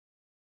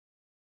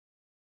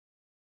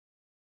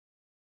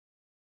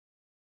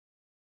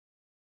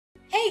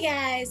Hey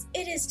guys,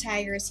 it is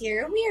Tigress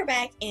here, and we are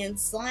back in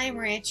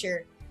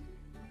SlimeRancher.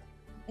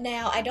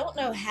 Now, I don't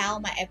know how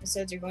my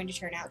episodes are going to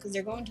turn out because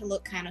they're going to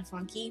look kind of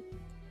funky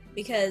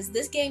because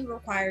this game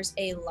requires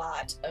a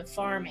lot of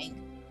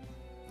farming.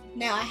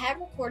 Now, I have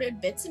recorded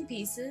bits and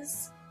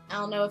pieces. I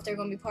don't know if they're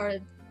going to be part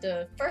of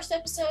the first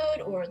episode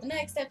or the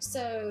next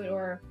episode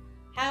or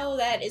how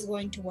that is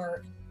going to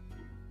work,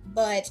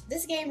 but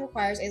this game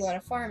requires a lot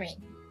of farming.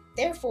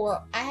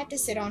 Therefore, I have to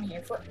sit on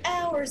here for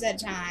hours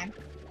at a time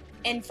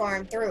and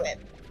farm through it.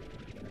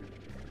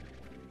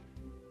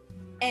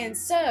 And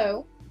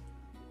so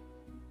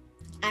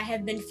I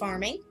have been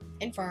farming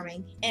and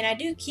farming, and I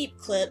do keep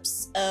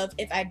clips of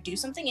if I do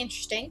something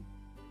interesting.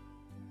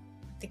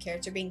 The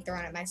carrots are being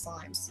thrown at my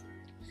slimes.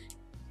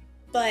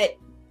 But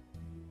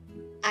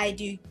I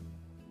do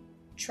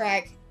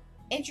track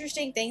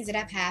interesting things that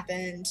have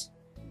happened,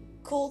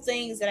 cool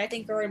things that I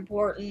think are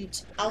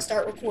important. I'll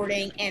start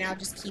recording and I'll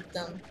just keep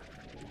them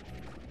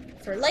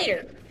for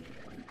later.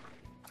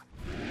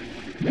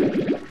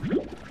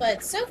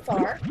 But so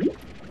far,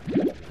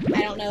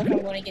 I don't know if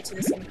I'm going to get to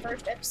this in the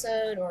first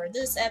episode or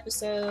this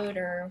episode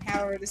or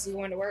however this is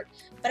going to work,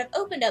 but I've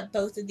opened up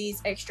both of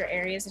these extra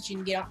areas that you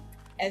can get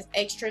as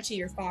extra to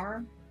your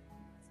farm.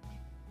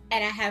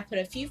 And I have put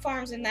a few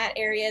farms in that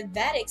area.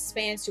 That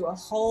expands to a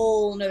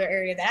whole nother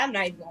area that I'm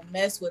not even going to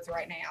mess with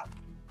right now.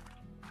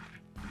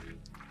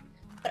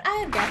 But I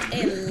have got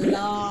a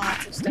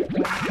lot of stuff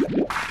going on.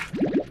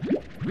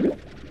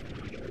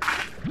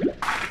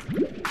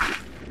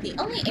 The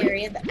only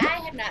area that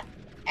I have not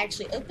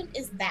actually opened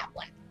is that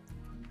one.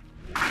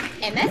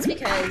 And that's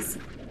because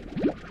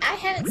I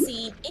haven't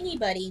seen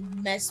anybody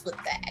mess with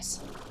that.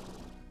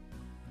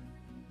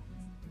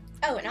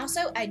 Oh, and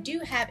also I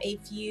do have a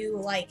few,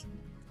 like,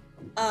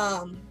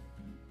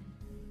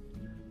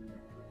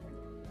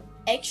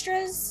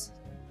 extras,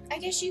 I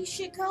guess you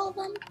should call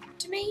them,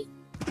 to me.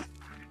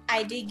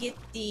 I did get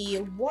the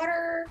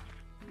water.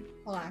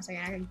 Hold on a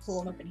second, I can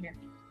pull them up in here.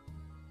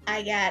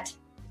 I got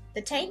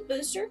the tank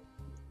booster,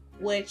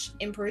 which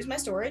improves my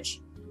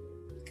storage,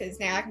 because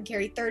now I can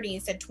carry 30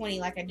 instead of 20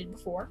 like I did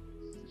before.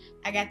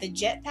 I got the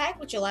jetpack,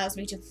 which allows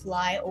me to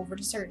fly over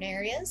to certain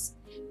areas.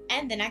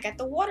 And then I got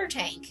the water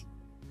tank,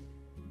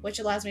 which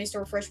allows me to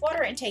store fresh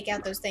water and take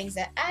out those things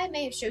that I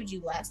may have showed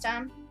you last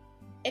time.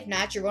 If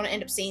not, you're going to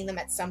end up seeing them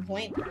at some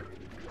point.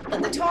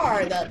 But the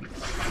tar, the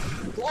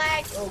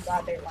black, oh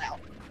god, they're loud.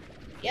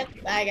 Yep,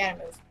 I gotta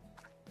move.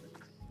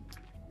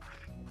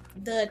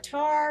 The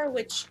tar,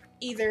 which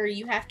either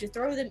you have to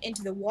throw them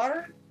into the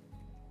water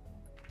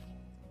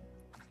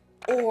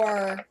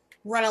or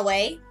run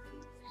away,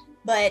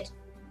 but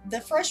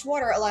the fresh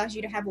water allows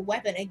you to have a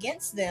weapon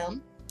against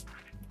them,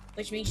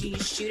 which means you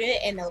just shoot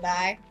it and they'll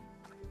die.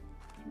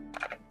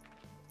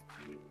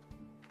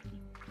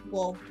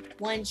 Well,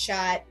 one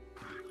shot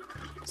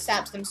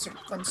stops them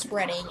from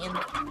spreading, and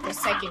the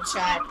second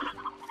shot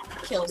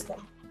kills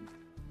them.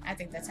 I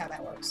think that's how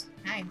that works.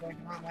 I am going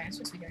the wrong way. I'm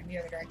supposed to be going the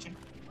other direction.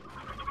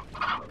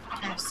 I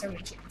have so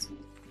many chickens.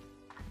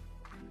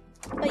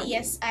 But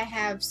yes, I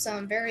have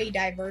some very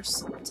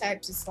diverse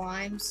types of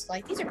slimes.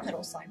 Like, these are petal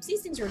slimes.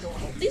 These things are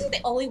adorable. These are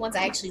the only ones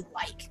I actually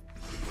like.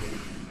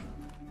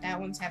 That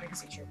one's having a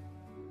seizure.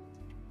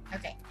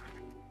 Okay.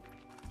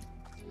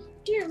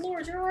 Dear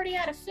Lord, you're already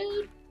out of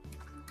food?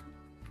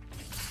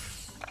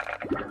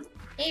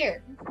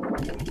 Here.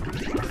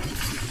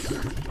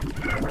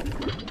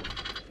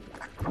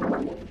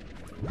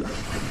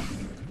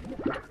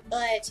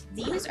 But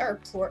these are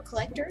plort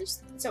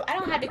collectors, so I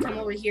don't have to come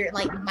over here and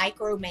like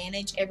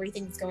micromanage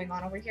everything that's going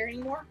on over here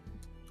anymore.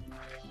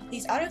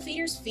 These auto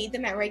feeders feed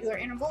them at regular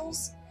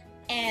intervals,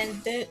 and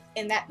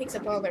that picks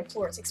up all their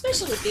plorts.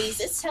 Especially with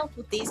these, it's helped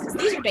with these because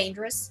these are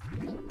dangerous.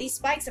 These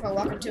spikes, if I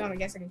walk up to them, I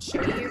guess I can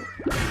show you.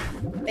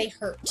 They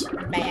hurt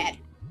bad,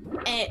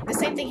 and the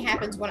same thing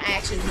happens when I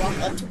actually walk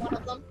up to one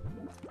of them.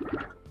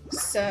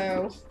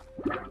 So,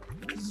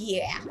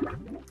 yeah.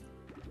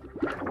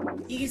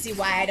 You can see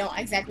why I don't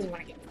exactly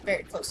want to get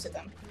very close to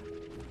them.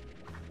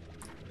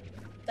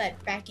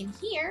 But back in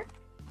here,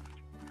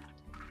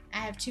 I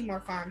have two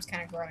more farms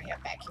kind of growing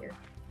up back here.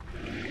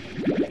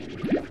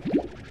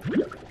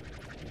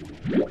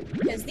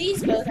 Because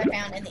these both I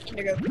found in the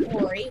Indigo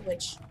Quarry,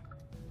 which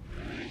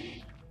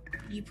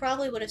you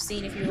probably would have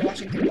seen if you were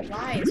watching through.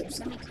 Why is there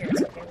so many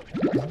carrots up there?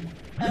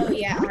 Oh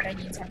yeah, our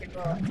onions have to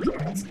grow up the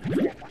carrots. I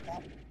forgot about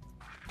that.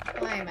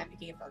 Why am I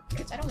picking up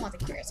carrots? I don't want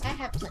the carrots. I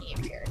have plenty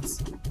of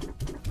carrots.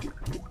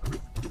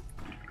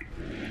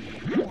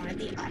 I wanted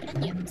the odd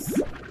onions.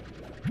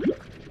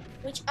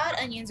 Which odd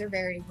onions are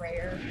very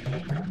rare.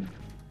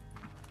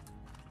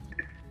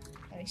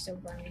 Are they still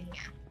burning?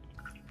 Yeah.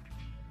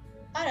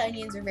 Odd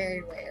onions are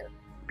very rare.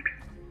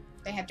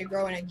 They have to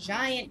grow in a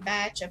giant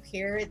batch of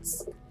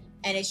carrots,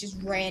 and it's just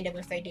random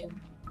if they do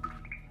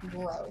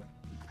grow.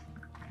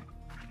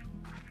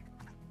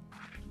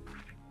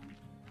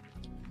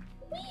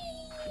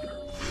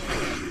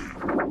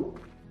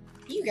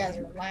 You guys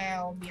are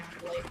loud beyond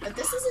belief. But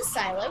this is a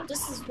silo.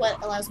 This is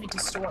what allows me to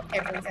store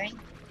everything.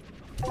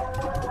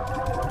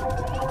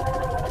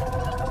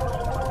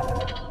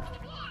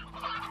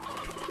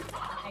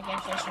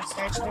 guess I should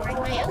start storing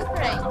my own.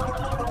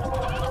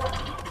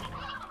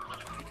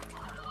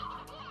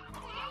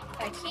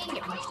 I can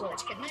get more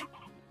storage, couldn't I?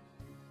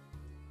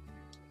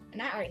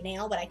 Not right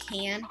now, but I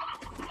can.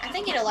 I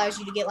think it allows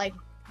you to get like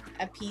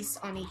a piece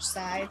on each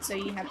side, so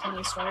you have plenty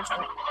of storage.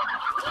 But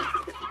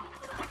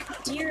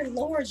dear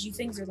Lord, you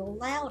things are the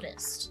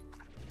loudest.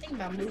 Think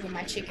about moving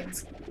my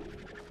chickens.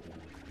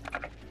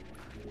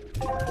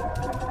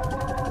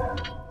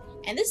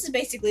 And this is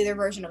basically their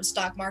version of a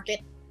stock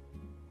market.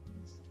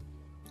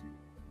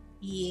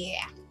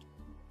 Yeah.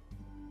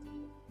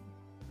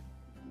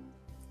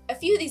 A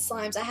few of these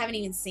slimes I haven't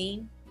even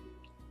seen,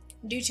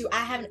 due to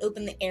I haven't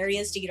opened the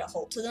areas to get a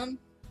hold to them.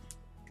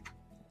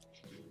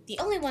 The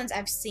only ones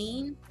I've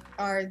seen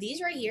are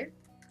these right here,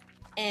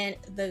 and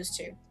those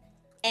two.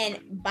 And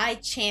by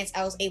chance,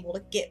 I was able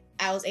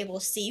to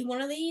see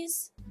one of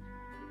these,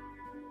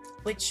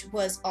 which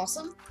was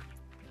awesome.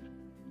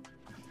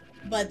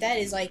 But that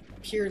is like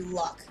pure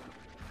luck.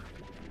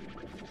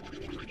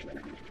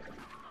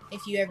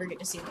 If you ever get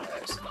to see one of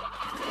those.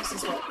 This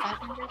is what,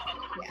 500?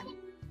 Yeah.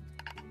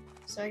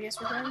 So I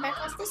guess we're going back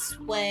off this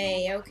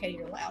way. Okay,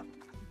 you're loud.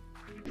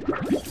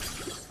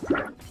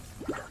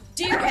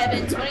 Dear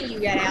heavens, what do you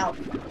got out?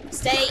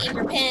 Stay in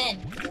your pen.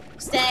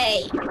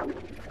 Stay. Oh,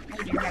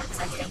 dear heavens,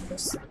 that's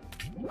dangerous.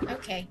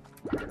 Okay.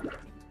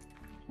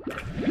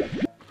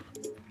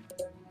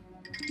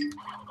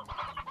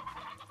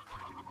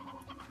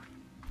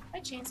 By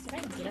chance, can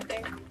I get up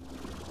there?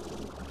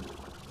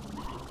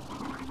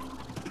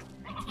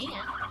 I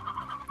can.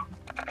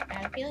 I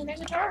have a feeling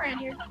there's a tar around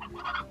here.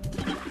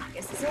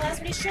 Guess this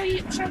allows me to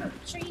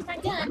show you my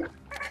gun.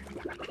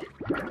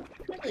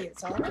 I believe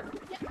it's all of it.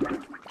 Yep.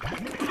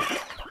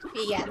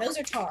 Yeah, those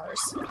are tars.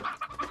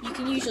 You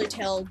can usually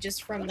tell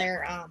just from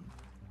their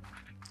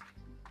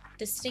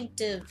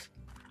distinctive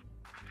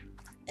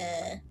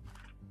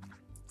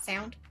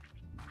sound.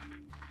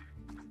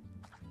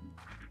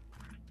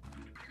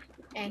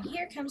 And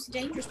here comes the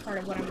dangerous part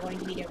of what I'm going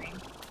to be doing.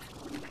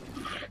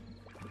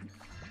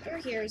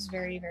 Through here is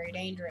very, very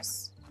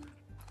dangerous.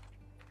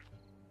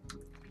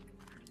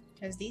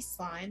 Because these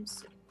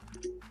slimes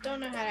don't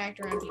know how to act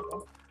around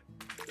people.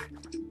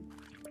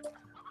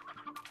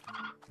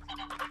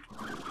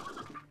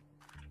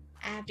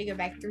 I have to go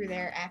back through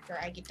there after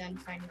I get done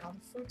finding all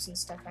the fruits and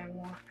stuff I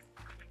want.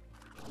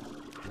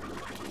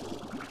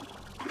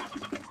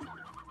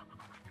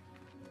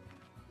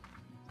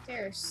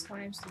 There are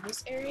slimes through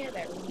this area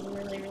that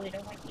really, really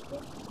don't like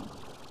people.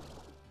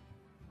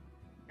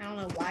 I don't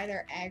know why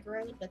they're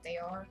aggroed, but they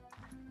are.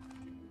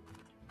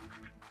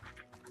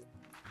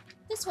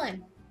 This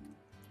one.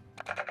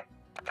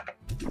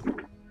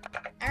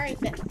 I already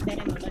fed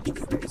him a bunch of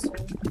fruit, so...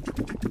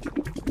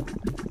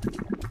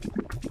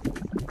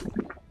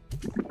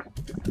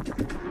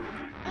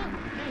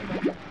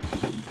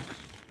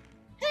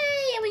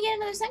 Hey, and we get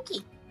another sun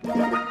key.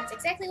 That's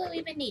exactly what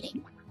we've been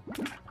needing.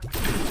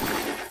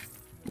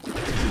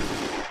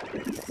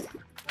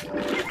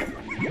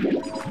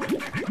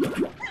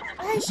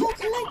 I shall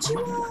collect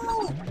you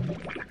all!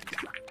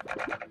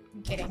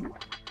 I'm kidding.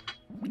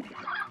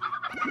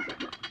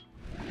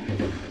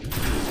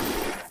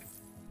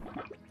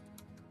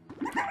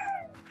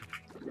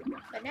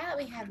 But now that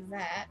we have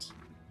that...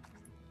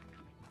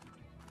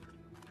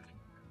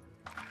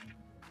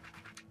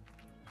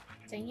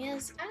 Thing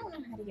is, I don't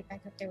know how to get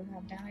back up there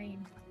without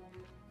dying.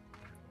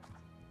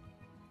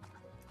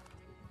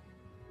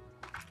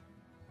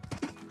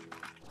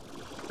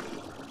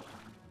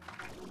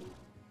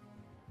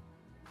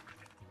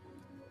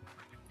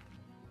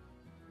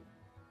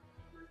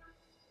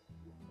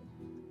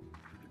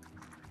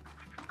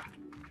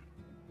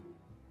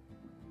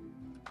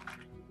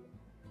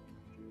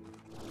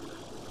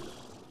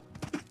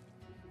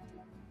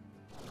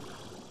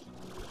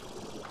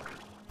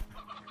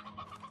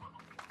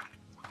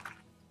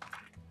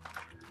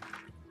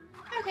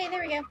 Okay,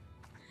 there we go.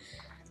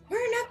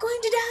 We're not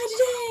going to die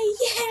today!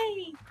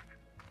 Yay!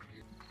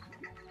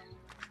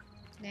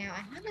 Now,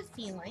 I have a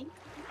feeling,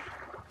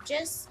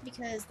 just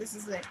because this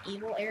is an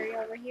evil area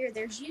over here,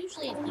 there's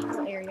usually an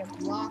evil area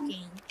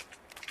blocking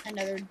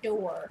another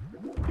door.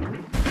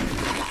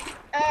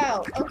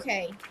 Oh,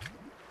 okay.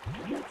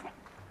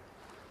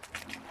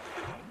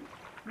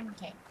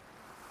 Okay.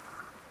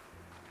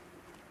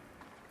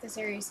 This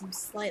area seems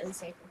slightly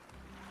safer.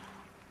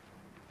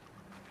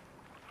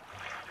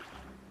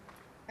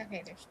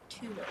 Okay, there's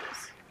two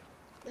ways.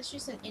 This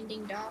just an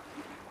ending dock.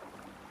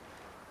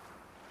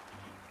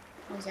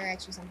 Or is there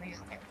actually something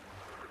out there?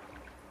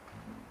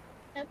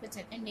 Nope, it's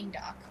an ending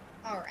dock.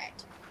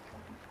 Alright.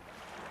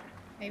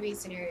 Maybe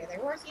it's an area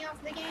they're working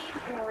off the game,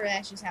 or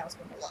that's just how it's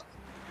going to look.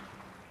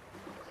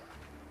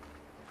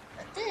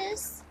 But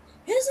this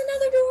is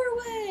another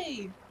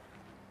doorway!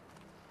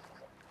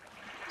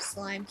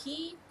 Slime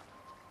key.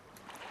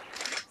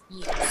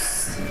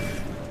 Yes.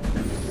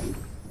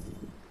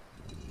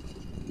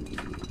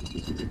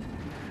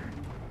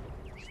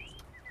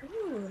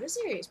 Ooh, this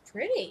area is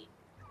pretty.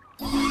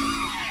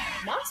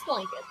 Moss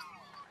blanket.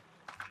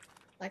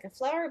 Like a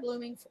flower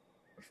blooming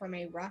from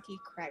a rocky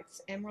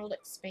cracked emerald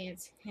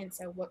expanse,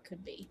 hints at what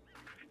could be.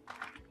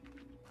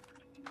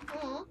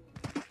 Aww.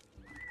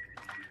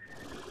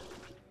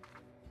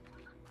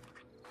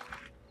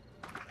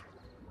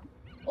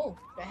 Oh,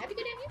 do I have to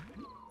go down here?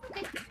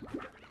 Okay.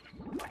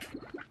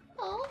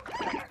 Aww.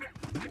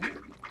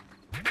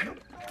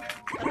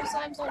 Other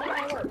slimes don't know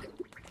how to work.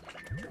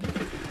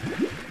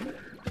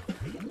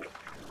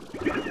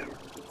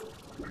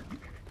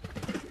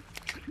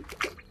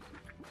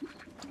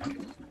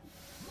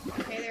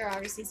 Okay, there are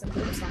obviously some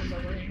blue slimes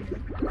over here.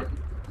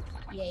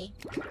 Yay.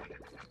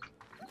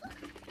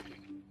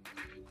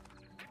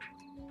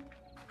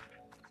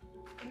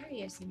 The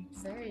area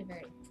seems very,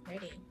 very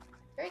pretty.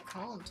 Very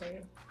calm,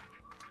 too.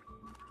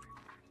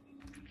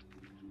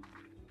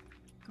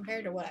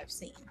 Compared to what I've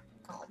seen.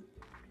 Calm.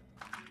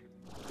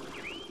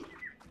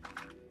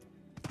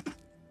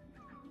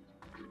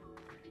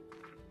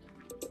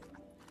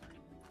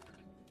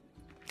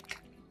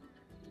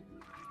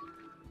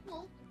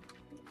 Oh.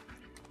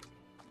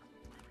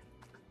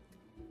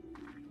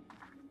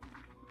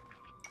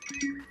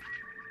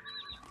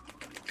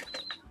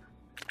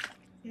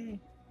 Hmm.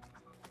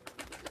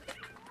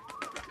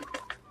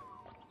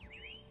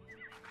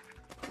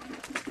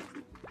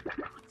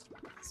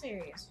 This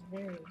area is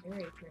very,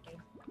 very pretty.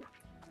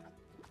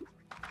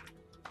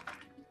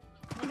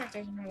 I wonder if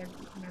there's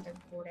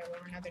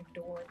another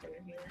door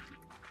through here.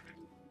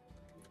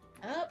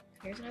 Oh,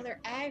 here's another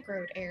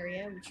aggroed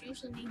area, which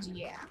usually means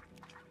yeah.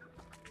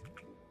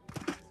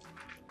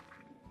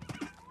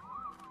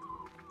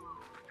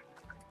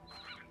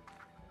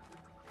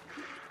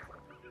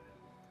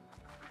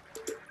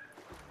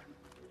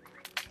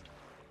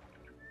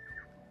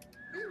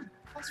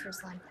 Phosphorus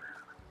slime.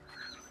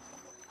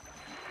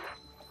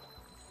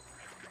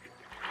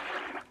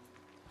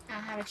 I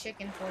have a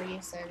chicken for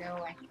you, so go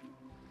away.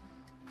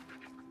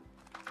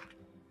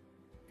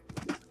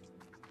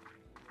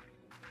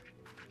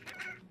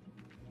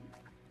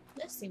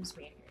 This seems to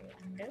be an area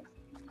I can go.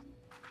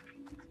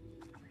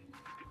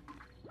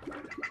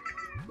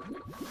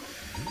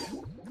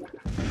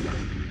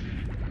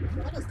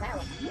 What is that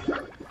one?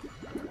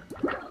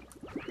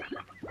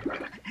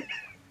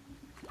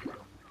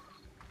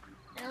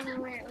 I don't know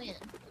where it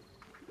went.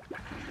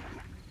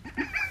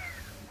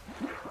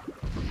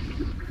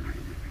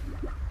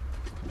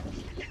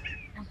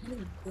 A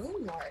honey boom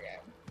larder.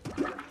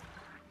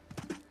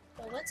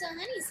 Well, what's a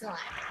honey slime?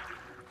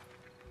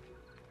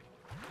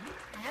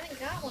 I haven't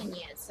got one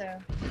yet,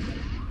 so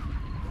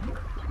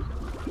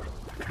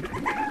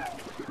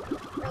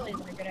probably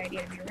isn't a good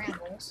idea to be around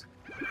those.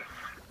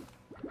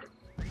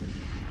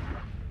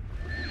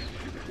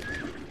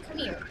 Come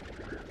here.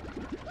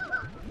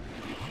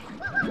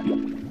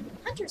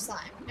 Hunter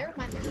slime. Never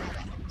mind the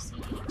rabbit. I've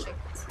seen any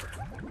chickens.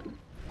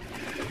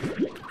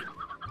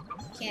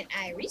 Can't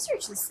I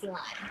research this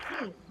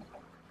slime?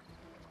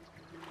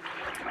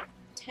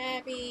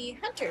 Tabby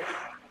Hunter.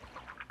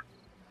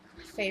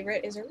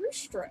 Favorite is a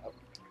roostro.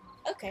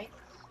 Okay.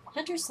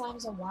 Hunter slime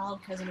is a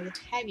wild cousin of the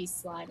tabby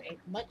slime, a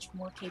much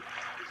more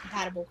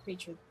compatible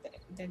creature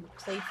than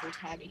playful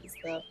tabbies.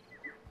 The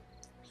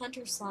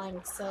hunter slime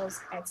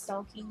excels at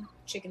stalking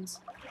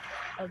chickens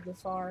of the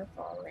far,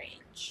 far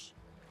range.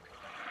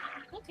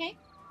 Okay.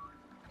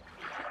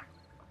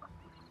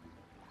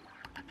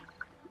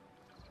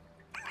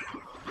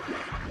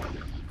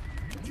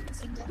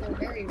 Seems like they're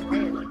very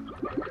rare.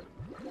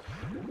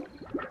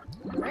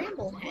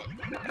 Bramble hen.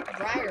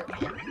 Briar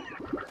hen.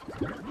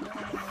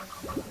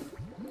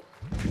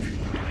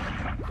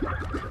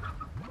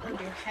 Oh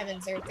dear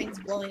heavens, there are things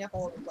blowing up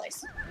all over the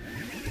place.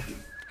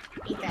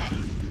 Eat that.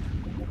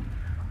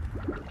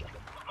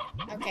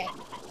 Okay.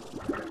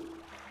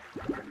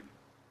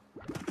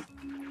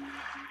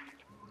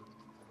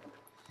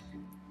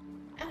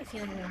 I have a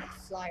feeling I'm gonna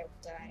fly over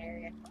to that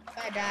area. If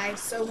I die,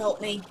 so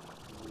help me.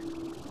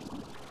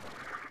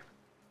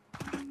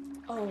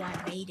 Oh,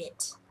 I made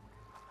it.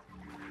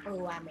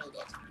 Oh, I made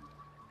it.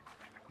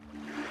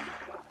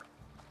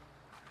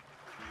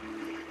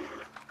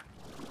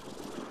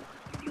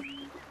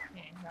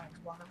 Man, I'm going to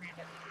walk around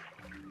it.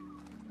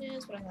 Yeah,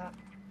 that's what I thought.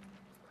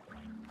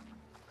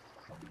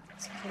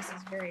 This place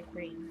is very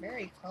pretty,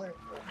 very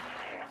colorful.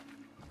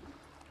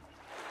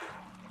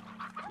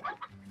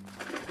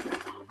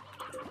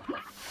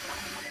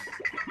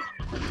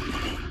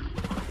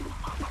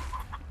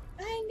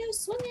 I ain't no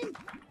swimming.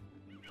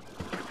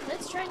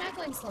 Let's try not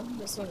going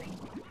swimming.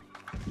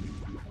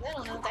 I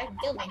don't know if that can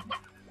kill me.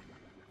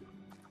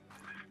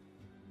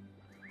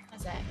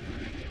 What's that?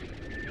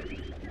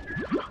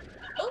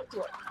 Oh,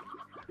 look.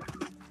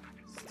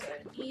 So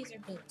these are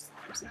boom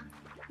slimes, huh?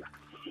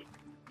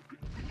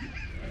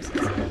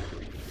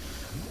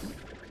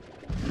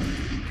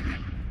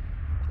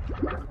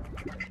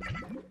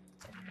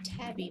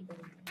 Tabby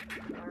boom.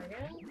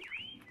 Margo.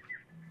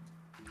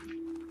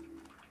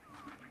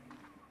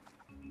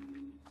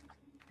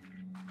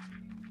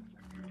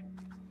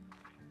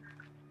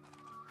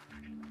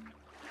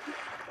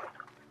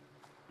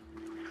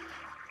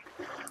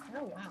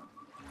 Oh, wow.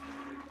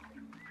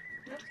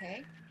 Okay.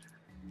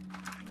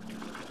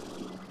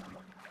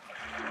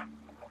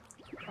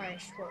 very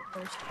short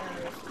burst of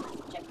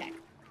jetpack.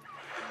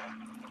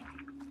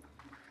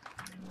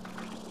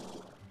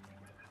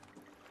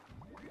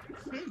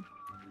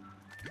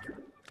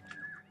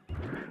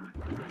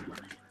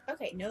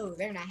 Okay, no,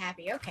 they're not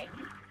happy. Okay.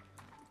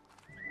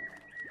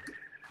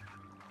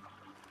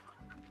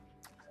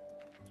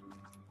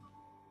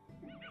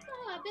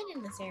 Oh, I've been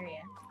in this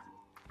area.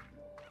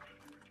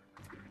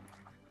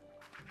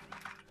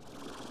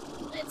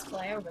 Let's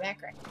fly over that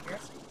crack.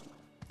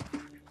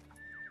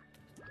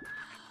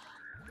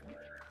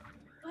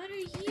 What are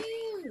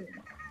you?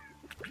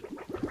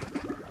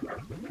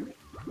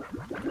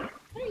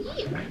 What are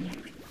you?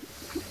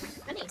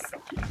 Honey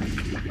slime.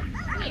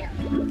 Come here.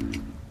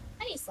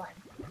 Honey slime.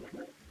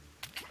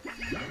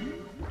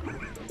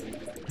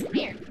 Come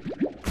here.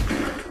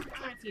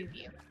 I want a few of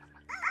you.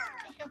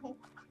 Ow.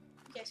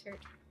 You guys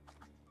hurt.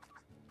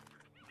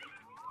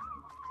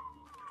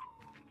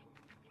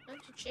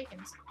 Bunch of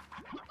chickens.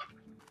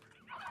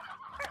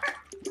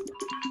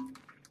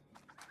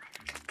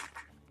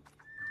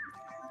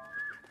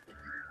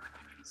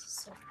 This is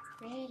so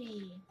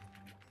pretty.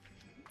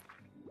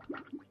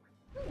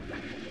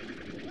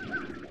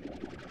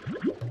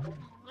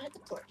 On at the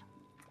port.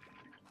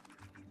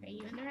 Are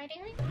you in the right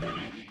area?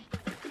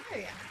 There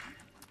we go.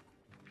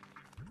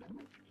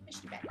 Push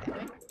you back that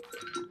way.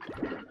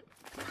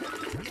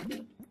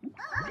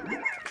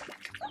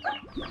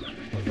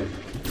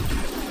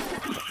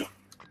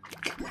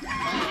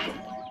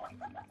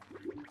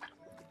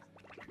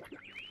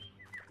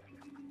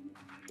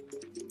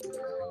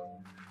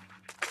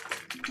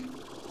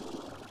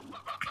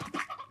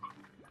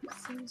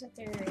 Seems that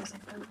there is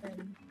an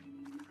open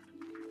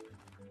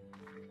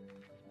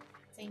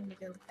thing to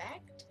go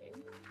back to.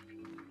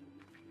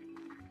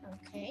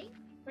 Okay.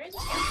 Where is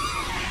this going?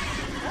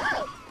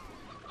 Oh!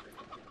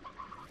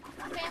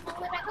 Okay, I'm all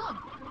the way back home.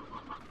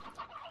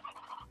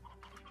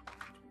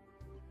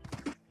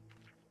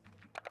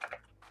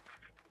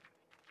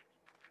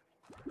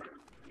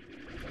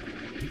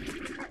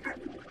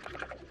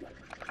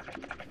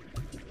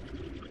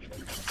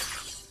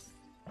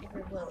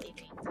 Never will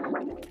even.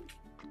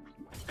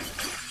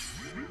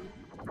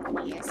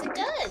 Yes, it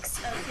does.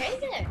 Okay,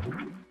 then.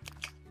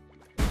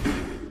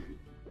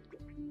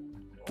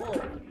 Whoa.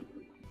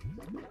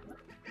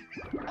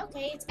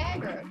 Okay, it's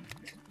aggro.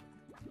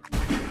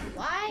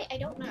 Why? I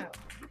don't know.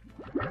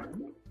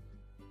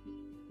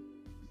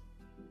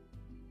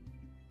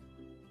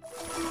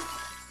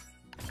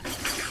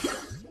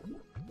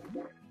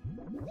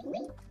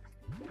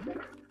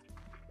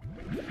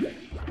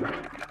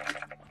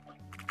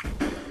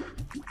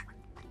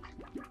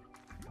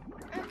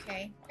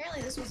 Okay,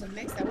 apparently this was a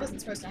mix that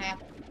wasn't supposed to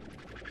happen.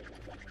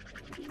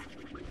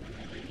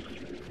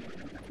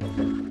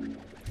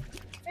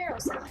 Feral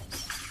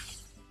slimes.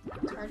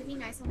 It's hard to be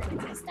nice on an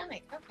empty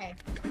stomach. Okay.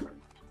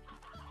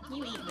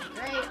 You eat meat,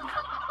 right?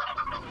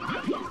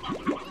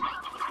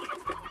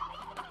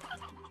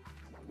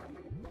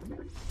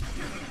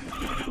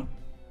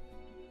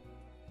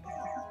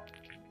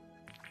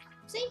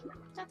 See?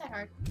 It's not that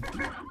hard.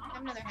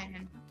 Have another hand.